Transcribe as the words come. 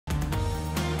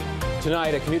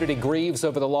Tonight, a community grieves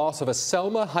over the loss of a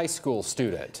Selma high school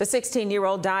student. The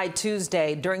 16-year-old died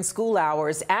Tuesday during school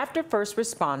hours after first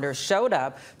responders showed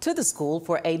up to the school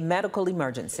for a medical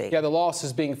emergency. Yeah, the loss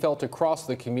is being felt across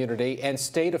the community, and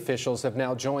state officials have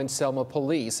now joined Selma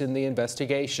police in the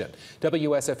investigation.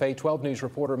 WSFA 12 News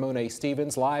reporter Monet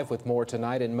Stevens live with more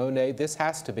tonight. And Monet, this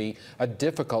has to be a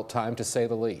difficult time to say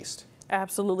the least.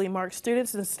 Absolutely, Mark.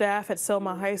 Students and staff at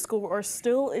Selma High School are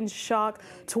still in shock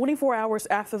 24 hours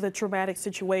after the traumatic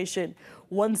situation.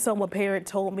 One Selma parent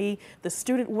told me the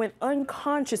student went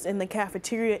unconscious in the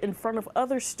cafeteria in front of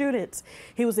other students.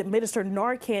 He was administered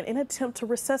Narcan in an attempt to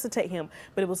resuscitate him,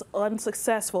 but it was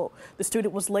unsuccessful. The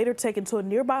student was later taken to a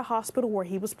nearby hospital where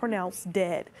he was pronounced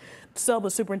dead.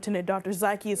 Selma Superintendent Dr.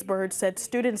 Zykeus Bird said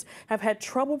students have had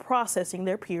trouble processing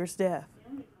their peers' death.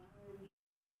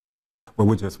 Well,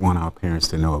 we just want our parents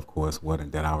to know, of course,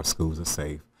 that our schools are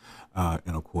safe.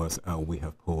 And of course, we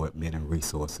have poured many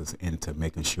resources into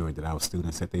making sure that our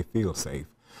students, that they feel safe.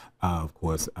 Of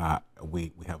course,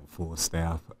 we have a full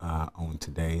staff on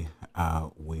today.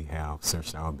 We have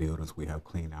searched our buildings, we have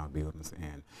cleaned our buildings,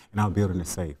 and our building is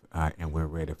safe. And we're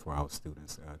ready for our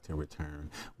students to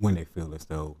return when they feel as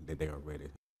though that they are ready.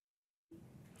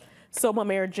 Selma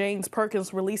Mayor James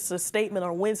Perkins released a statement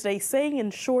on Wednesday saying, in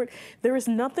short, there is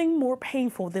nothing more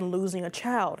painful than losing a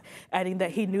child, adding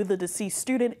that he knew the deceased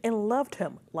student and loved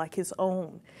him like his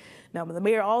own. Now, the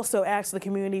mayor also asked the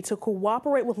community to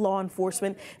cooperate with law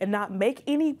enforcement and not make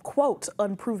any, quote,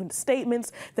 unproven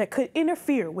statements that could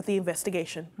interfere with the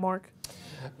investigation. Mark?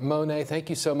 Monet, thank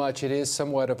you so much. It is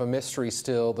somewhat of a mystery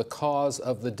still, the cause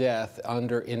of the death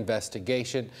under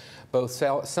investigation. Both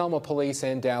Selma Police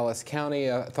and Dallas County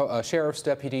Sheriff's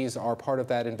deputies are part of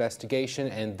that investigation,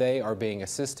 and they are being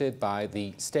assisted by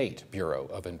the State Bureau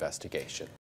of Investigation.